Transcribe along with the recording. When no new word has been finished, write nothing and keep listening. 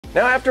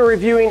Now, after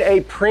reviewing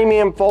a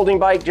premium folding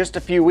bike just a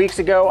few weeks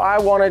ago, I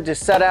wanted to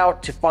set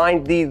out to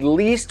find the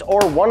least or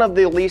one of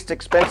the least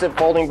expensive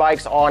folding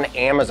bikes on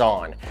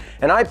Amazon.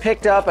 And I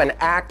picked up an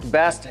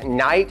Actbest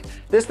Night.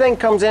 This thing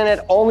comes in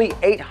at only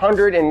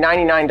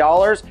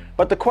 $899,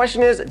 but the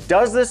question is,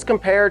 does this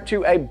compare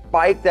to a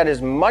bike that is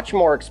much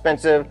more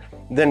expensive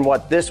than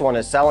what this one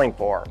is selling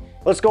for?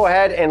 Let's go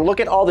ahead and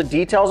look at all the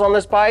details on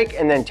this bike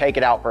and then take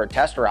it out for a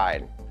test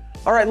ride.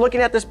 All right, looking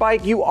at this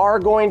bike, you are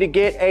going to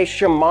get a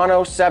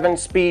Shimano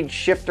 7-speed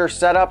shifter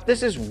setup.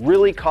 This is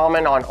really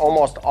common on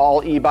almost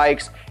all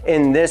e-bikes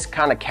in this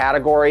kind of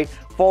category,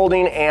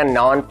 folding and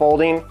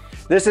non-folding.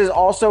 This is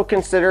also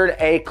considered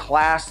a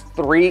Class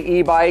 3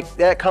 e-bike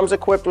that comes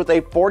equipped with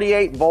a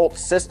 48-volt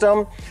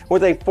system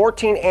with a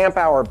 14 amp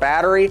hour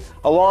battery,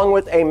 along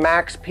with a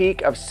max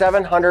peak of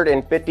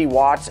 750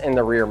 watts in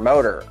the rear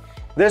motor.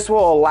 This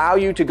will allow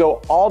you to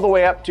go all the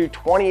way up to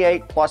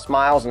 28 plus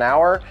miles an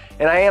hour.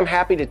 And I am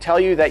happy to tell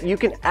you that you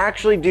can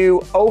actually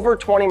do over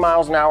 20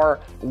 miles an hour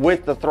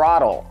with the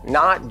throttle,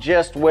 not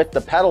just with the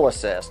pedal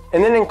assist.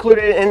 And then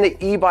included in the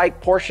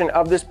e-bike portion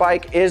of this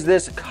bike is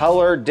this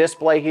color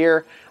display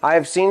here. I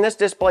have seen this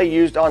display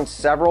used on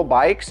several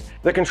bikes.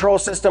 The control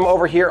system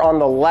over here on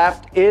the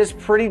left is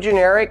pretty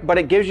generic, but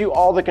it gives you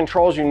all the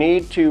controls you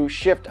need to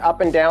shift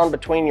up and down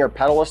between your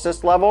pedal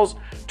assist levels,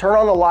 turn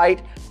on the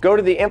light, go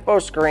to the info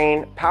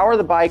screen, power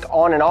the bike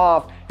on and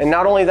off, and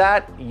not only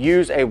that,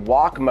 use a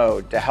walk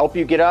mode to help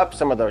you get up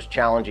some of those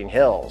challenging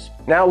hills.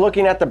 Now,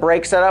 looking at the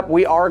brake setup,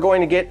 we are going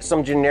to get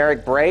some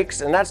generic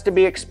brakes, and that's to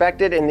be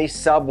expected in the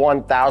sub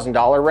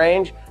 $1,000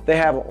 range. They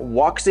have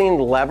Wuxing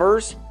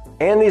levers,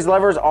 and these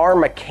levers are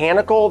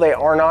mechanical, they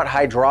are not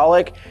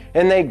hydraulic,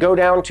 and they go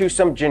down to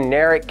some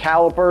generic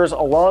calipers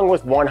along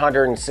with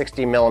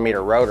 160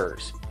 millimeter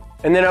rotors.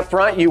 And then up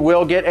front, you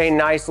will get a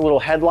nice little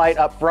headlight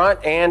up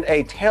front and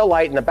a tail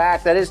light in the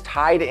back that is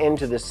tied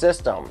into the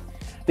system.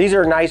 These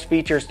are nice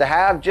features to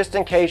have just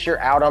in case you're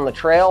out on the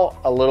trail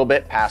a little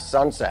bit past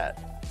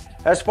sunset.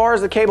 As far as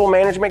the cable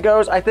management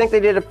goes, I think they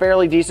did a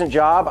fairly decent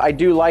job. I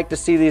do like to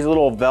see these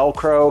little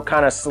Velcro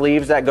kind of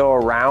sleeves that go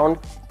around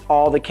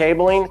all the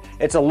cabling.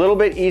 It's a little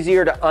bit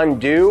easier to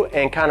undo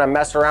and kind of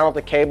mess around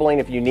with the cabling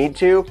if you need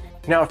to.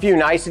 Now, a few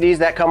niceties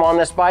that come on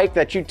this bike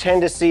that you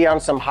tend to see on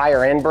some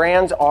higher end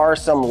brands are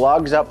some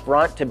lugs up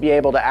front to be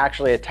able to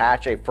actually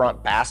attach a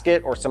front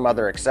basket or some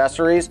other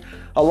accessories,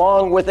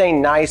 along with a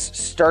nice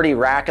sturdy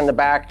rack in the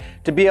back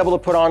to be able to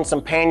put on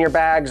some pannier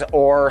bags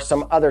or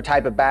some other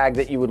type of bag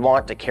that you would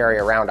want to carry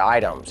around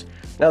items.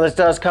 Now, this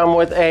does come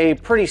with a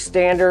pretty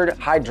standard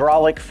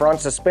hydraulic front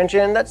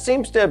suspension that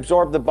seems to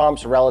absorb the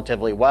bumps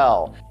relatively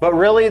well. But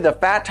really, the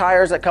fat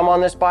tires that come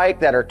on this bike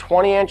that are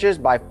 20 inches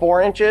by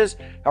 4 inches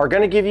are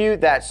going to give you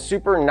that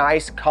super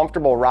nice,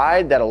 comfortable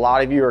ride that a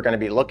lot of you are going to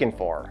be looking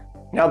for.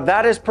 Now,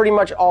 that is pretty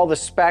much all the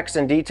specs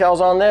and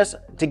details on this.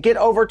 To get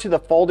over to the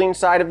folding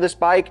side of this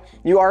bike,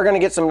 you are going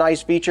to get some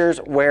nice features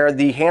where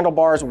the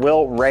handlebars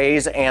will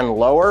raise and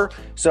lower.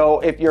 So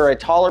if you're a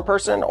taller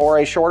person or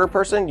a shorter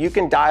person, you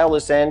can dial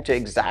this in to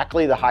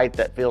exactly the height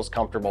that feels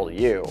comfortable to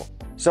you.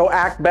 So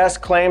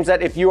Actbest claims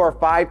that if you are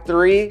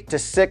 5'3" to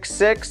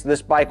 6'6",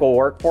 this bike will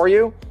work for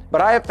you. But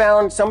I have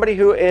found somebody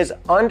who is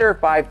under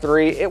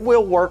 5'3", it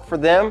will work for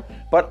them,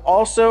 but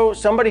also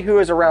somebody who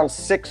is around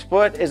 6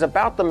 foot is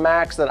about the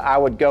max that I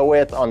would go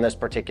with on this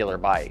particular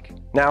bike.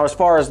 Now, as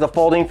far as the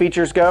folding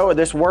features go,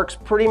 this works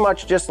pretty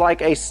much just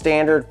like a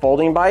standard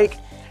folding bike.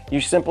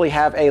 You simply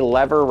have a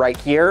lever right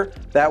here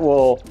that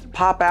will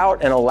pop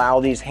out and allow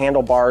these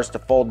handlebars to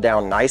fold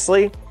down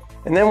nicely.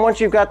 And then once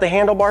you've got the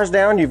handlebars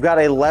down, you've got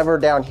a lever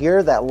down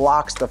here that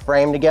locks the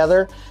frame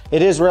together.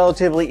 It is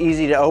relatively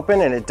easy to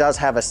open, and it does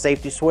have a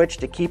safety switch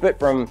to keep it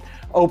from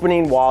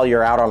opening while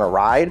you're out on a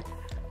ride.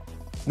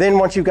 Then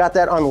once you've got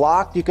that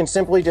unlocked, you can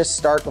simply just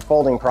start the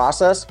folding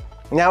process.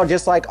 Now,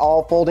 just like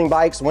all folding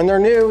bikes, when they're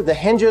new, the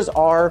hinges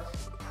are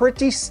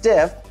pretty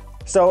stiff,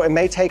 so it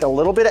may take a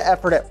little bit of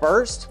effort at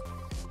first,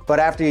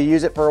 but after you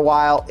use it for a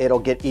while, it'll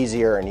get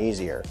easier and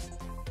easier.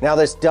 Now,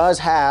 this does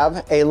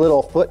have a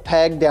little foot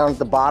peg down at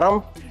the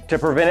bottom to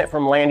prevent it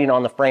from landing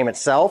on the frame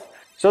itself.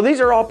 So these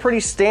are all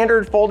pretty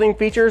standard folding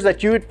features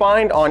that you would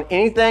find on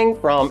anything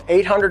from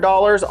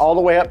 $800 all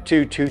the way up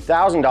to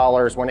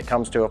 $2,000 when it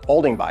comes to a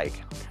folding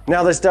bike.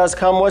 Now, this does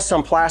come with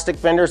some plastic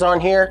fenders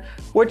on here,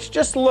 which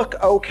just look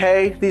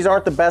okay. These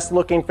aren't the best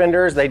looking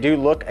fenders. They do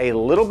look a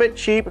little bit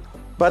cheap,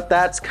 but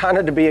that's kind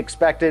of to be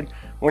expected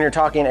when you're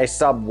talking a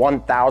sub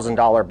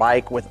 $1,000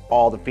 bike with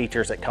all the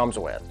features it comes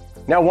with.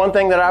 Now, one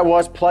thing that I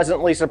was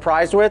pleasantly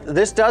surprised with,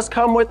 this does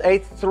come with a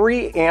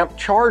 3 amp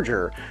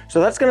charger.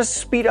 So that's gonna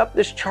speed up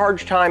this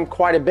charge time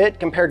quite a bit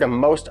compared to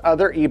most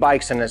other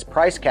e-bikes in this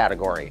price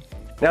category.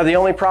 Now, the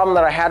only problem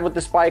that I had with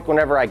this bike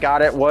whenever I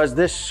got it was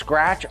this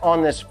scratch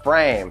on this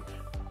frame.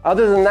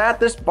 Other than that,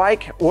 this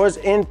bike was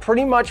in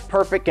pretty much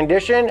perfect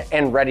condition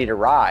and ready to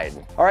ride.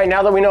 All right,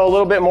 now that we know a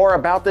little bit more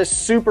about this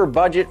super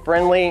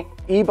budget-friendly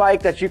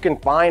e-bike that you can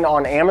find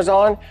on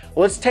Amazon,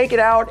 let's take it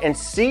out and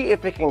see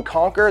if it can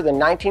conquer the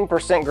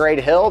 19% grade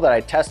hill that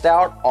I test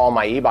out all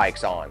my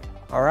e-bikes on.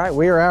 All right,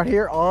 we are out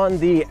here on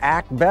the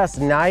Actbest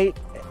night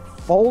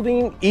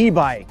folding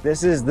e-bike.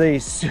 This is the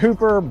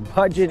super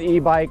budget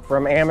e-bike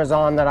from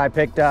Amazon that I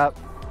picked up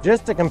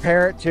just to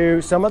compare it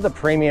to some of the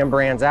premium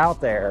brands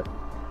out there.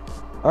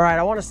 All right,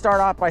 I want to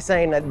start off by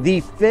saying that the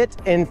fit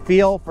and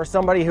feel for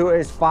somebody who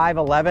is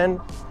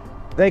 5'11",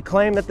 they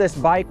claim that this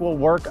bike will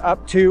work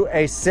up to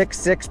a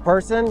 6'6"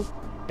 person,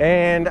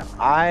 and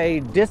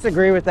I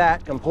disagree with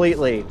that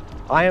completely.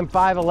 I am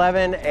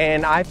 5'11",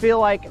 and I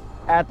feel like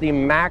at the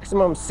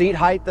maximum seat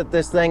height that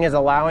this thing is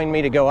allowing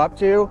me to go up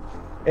to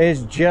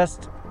is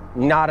just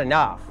not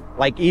enough,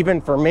 like even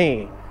for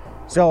me.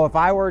 So if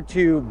I were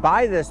to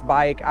buy this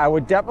bike, I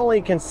would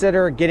definitely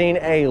consider getting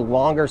a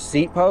longer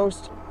seat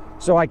post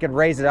so I could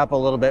raise it up a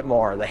little bit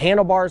more. The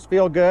handlebars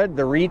feel good,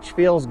 the reach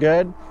feels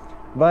good,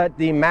 but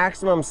the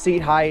maximum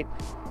seat height,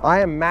 I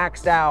am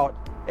maxed out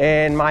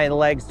and my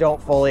legs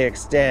don't fully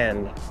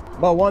extend.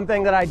 But one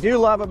thing that I do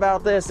love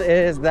about this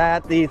is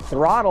that the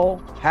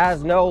throttle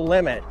has no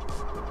limit.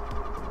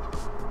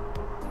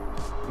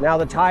 Now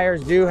the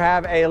tires do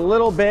have a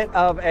little bit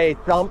of a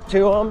thump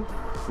to them,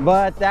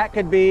 but that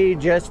could be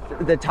just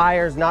the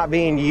tires not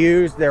being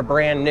used. They're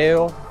brand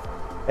new,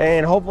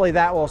 and hopefully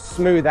that will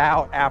smooth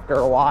out after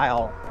a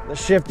while. The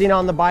shifting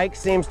on the bike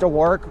seems to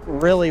work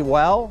really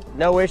well.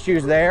 No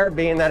issues there,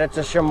 being that it's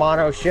a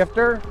Shimano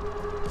shifter.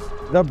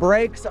 The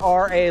brakes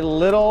are a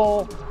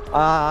little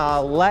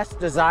less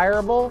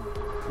desirable,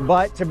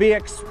 but to be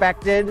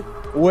expected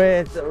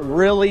with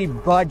really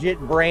budget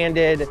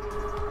branded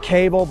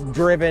cable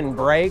driven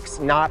brakes,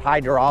 not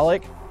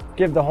hydraulic.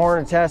 Give the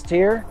horn a test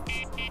here.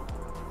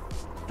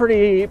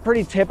 Pretty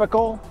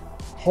typical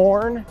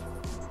horn.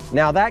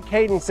 Now that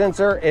cadence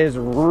sensor is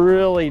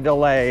really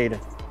delayed.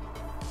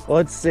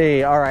 Let's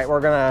see. All right,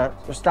 we're gonna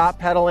stop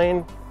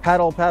pedaling.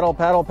 Pedal, pedal,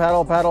 pedal,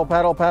 pedal, pedal,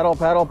 pedal, pedal,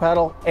 pedal,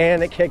 pedal,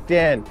 and it kicked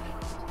in.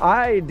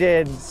 I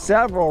did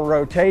several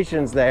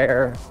rotations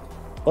there.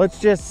 Let's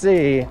just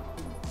see.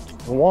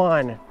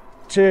 1,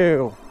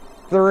 2,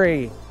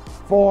 3,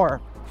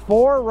 4.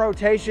 4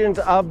 rotations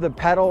of the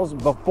pedals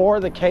before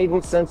the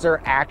cadence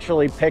sensor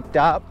actually picked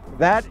up.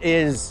 That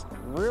is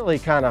really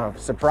kind of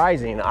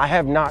surprising. I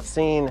have not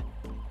seen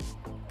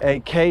a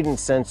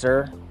cadence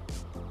sensor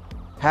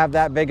have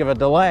that big of a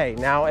delay.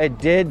 Now it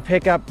did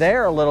pick up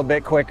there a little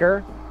bit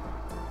quicker.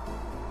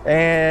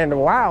 And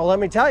wow, let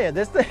me tell you,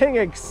 this thing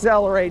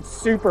accelerates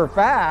super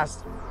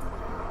fast.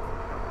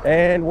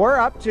 And we're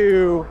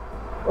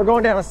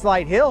going down a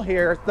slight hill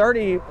here,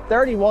 32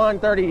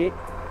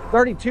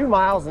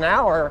 miles an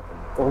hour,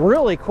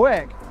 really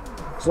quick.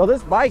 So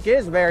this bike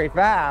is very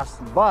fast,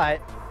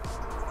 but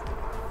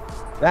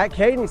that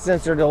cadence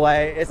sensor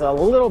delay is a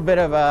little bit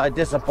of a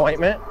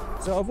disappointment.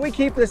 So if we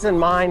keep this in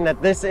mind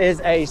that this is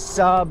a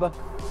sub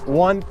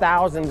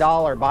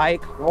 $1,000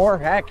 bike, or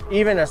heck,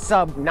 even a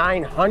sub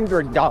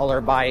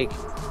 $900 bike,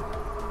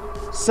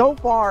 so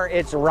far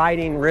it's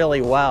riding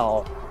really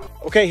well.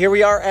 Okay, here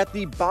we are at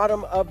the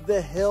bottom of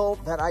the hill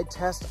that I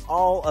test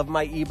all of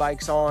my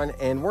e-bikes on,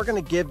 and we're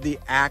gonna give the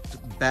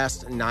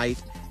Actbest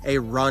Night a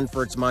run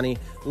for its money.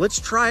 Let's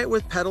try it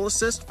with pedal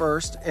assist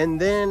first,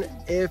 and then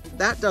if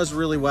that does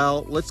really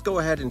well, let's go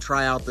ahead and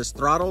try out this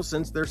throttle,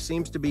 since there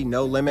seems to be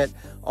no limit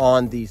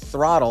on the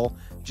throttle,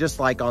 just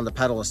like on the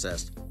pedal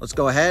assist. Let's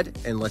go ahead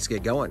and let's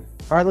get going.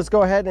 All right, let's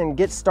go ahead and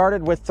get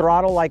started with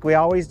throttle like we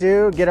always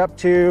do. Get up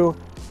to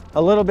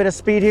a little bit of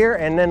speed here,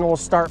 and then we'll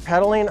start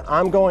pedaling.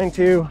 I'm going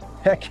to,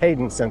 that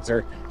cadence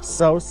sensor,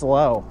 so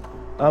slow.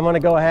 I'm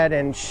gonna go ahead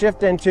and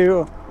shift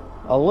into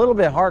a little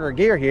bit harder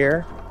gear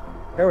here.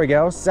 There we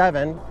go,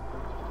 7.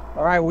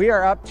 All right, we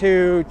are up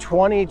to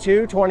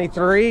 22,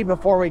 23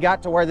 before we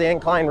got to where the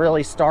incline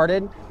really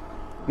started.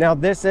 Now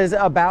this is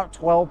about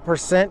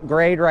 12%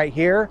 grade right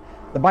here.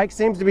 The bike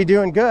seems to be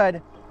doing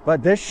good,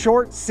 but this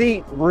short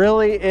seat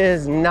really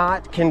is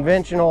not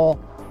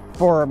conventional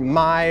for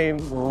my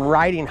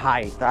riding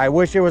height. I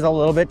wish it was a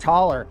little bit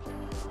taller.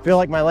 I feel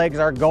like my legs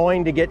are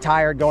going to get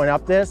tired going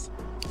up this.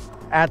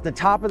 At the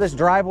top of this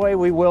driveway,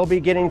 we will be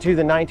getting to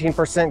the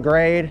 19%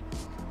 grade.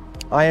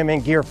 I am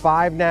in gear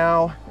 5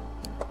 now.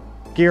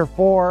 Gear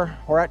 4,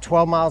 we're at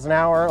 12 miles an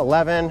hour,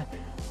 11.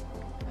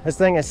 This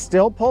thing is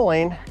still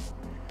pulling,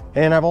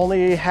 and I've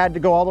only had to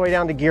go all the way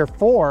down to gear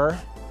 4.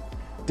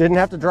 Didn't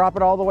have to drop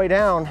it all the way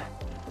down.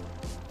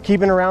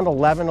 Keeping around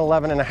 11,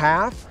 11 and a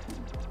half.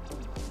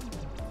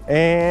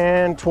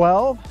 And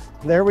 12,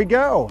 there we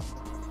go.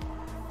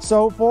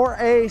 So for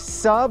a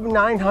sub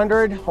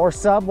 $900 or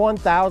sub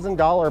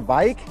 $1,000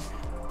 bike,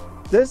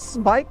 this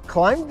bike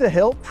climbed the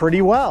hill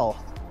pretty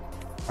well.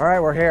 All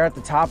right, we're here at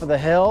the top of the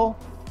hill.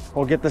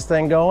 We'll get this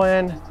thing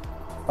going.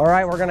 All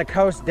right, we're gonna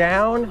coast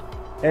down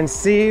and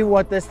see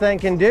what this thing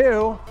can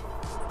do.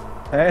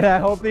 And I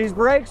hope these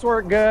brakes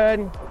work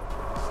good.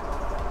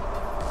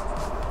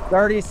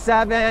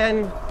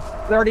 37,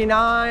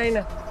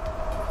 39,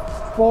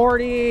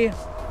 40.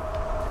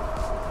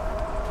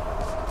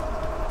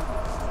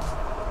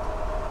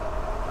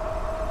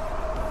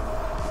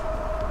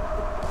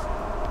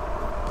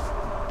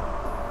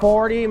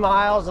 $40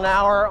 miles an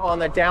hour on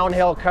the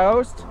downhill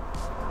coast.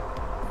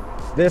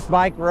 This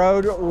bike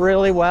rode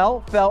really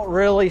well, felt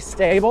really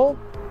stable.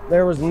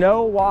 There was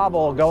no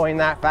wobble going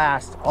that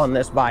fast on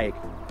this bike.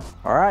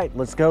 All right,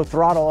 let's go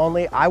throttle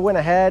only. I went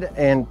ahead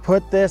and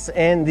put this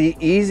in the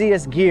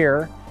easiest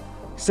gear.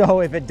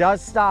 So if it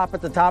does stop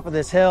at the top of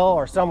this hill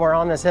or somewhere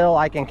on this hill,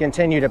 I can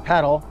continue to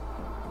pedal.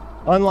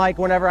 Unlike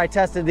whenever I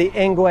tested the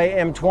Ingwe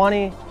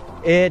M20,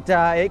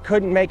 it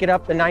couldn't make it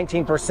up the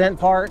 19%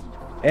 part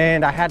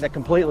and I had to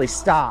completely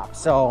stop.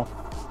 So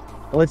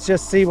let's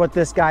just see what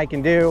this guy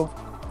can do.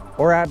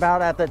 We're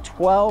about at the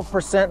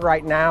 12%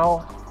 right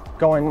now,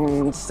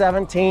 going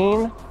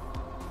 17.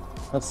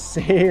 Let's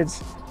see,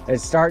 it's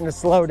starting to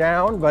slow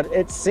down, but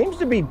it seems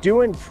to be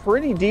doing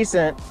pretty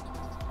decent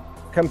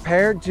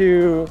compared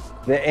to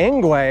the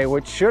Ingwe,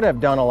 which should have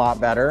done a lot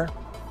better.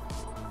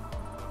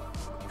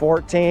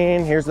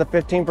 14, here's the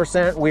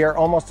 15%. We are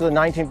almost to the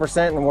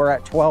 19% and we're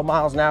at 12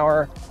 miles an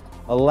hour,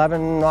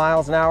 11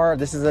 miles an hour.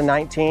 This is a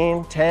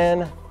 19,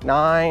 10,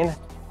 9,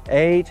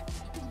 8.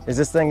 Is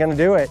this thing gonna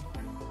do it?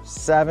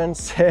 7,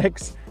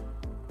 6,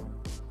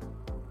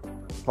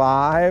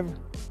 5.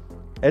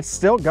 It's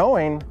still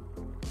going.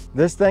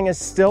 This thing is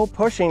still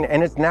pushing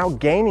and it's now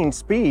gaining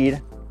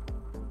speed.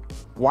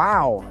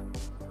 Wow.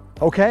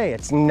 Okay,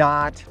 it's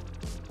not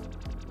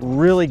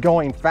really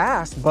going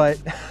fast, but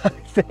I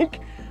think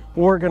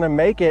we're gonna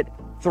make it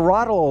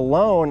throttle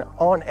alone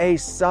on a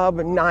sub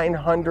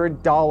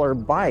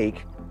 $900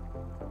 bike.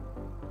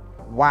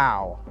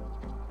 Wow.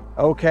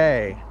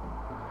 Okay.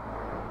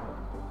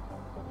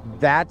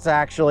 That's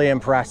actually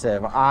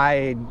impressive.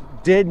 I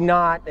did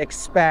not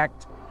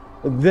expect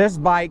this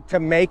bike to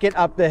make it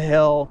up the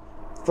hill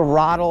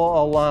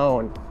throttle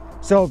alone.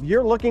 So if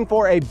you're looking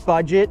for a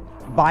budget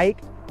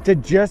bike to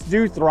just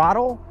do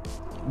throttle,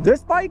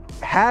 this bike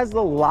has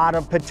a lot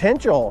of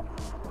potential.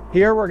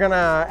 Here we're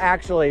gonna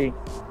actually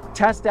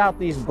test out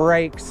these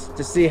brakes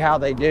to see how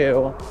they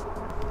do.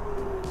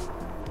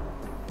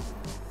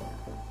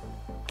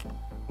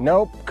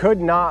 Nope,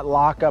 could not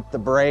lock up the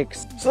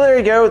brakes. So there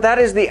you go, that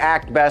is the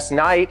Actbest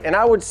Night, and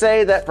I would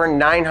say that for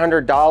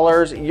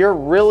 $900, you're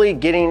really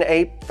getting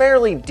a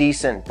fairly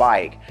decent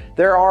bike.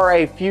 There are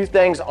a few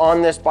things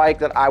on this bike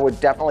that I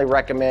would definitely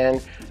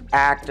recommend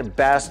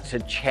Actbest to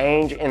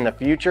change in the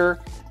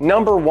future.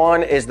 Number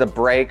one is the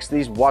brakes.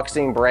 These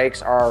Wuxing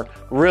brakes are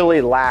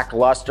really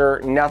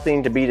lackluster,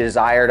 nothing to be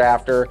desired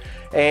after.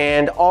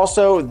 And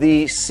also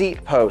the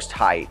seat post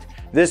height.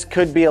 This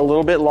could be a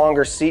little bit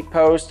longer seat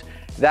post.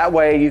 That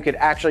way you could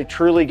actually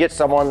truly get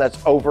someone that's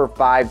over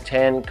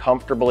 5'10"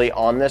 comfortably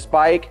on this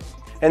bike.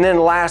 And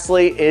then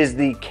lastly is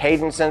the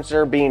cadence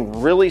sensor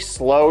being really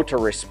slow to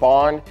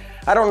respond.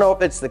 I don't know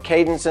if it's the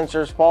cadence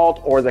sensor's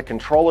fault or the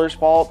controller's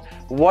fault,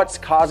 what's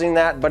causing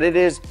that, but it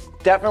is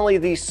definitely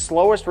the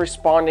slowest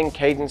responding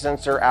cadence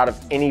sensor out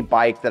of any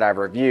bike that I've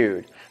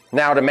reviewed.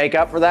 Now to make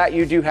up for that,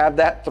 you do have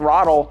that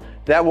throttle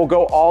that will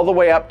go all the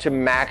way up to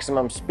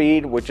maximum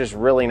speed, which is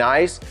really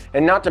nice.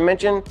 And not to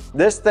mention,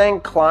 this thing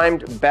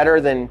climbed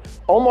better than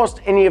almost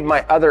any of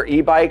my other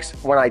e-bikes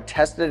when I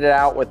tested it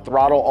out with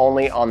throttle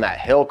only on that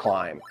hill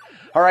climb.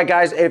 All right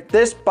guys, if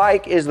this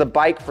bike is the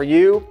bike for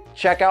you,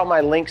 check out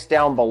my links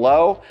down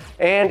below.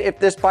 And if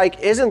this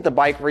bike isn't the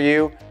bike for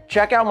you,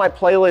 check out my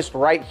playlist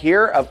right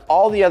here of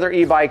all the other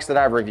e-bikes that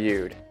I've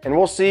reviewed. And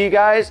we'll see you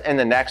guys in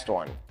the next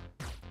one.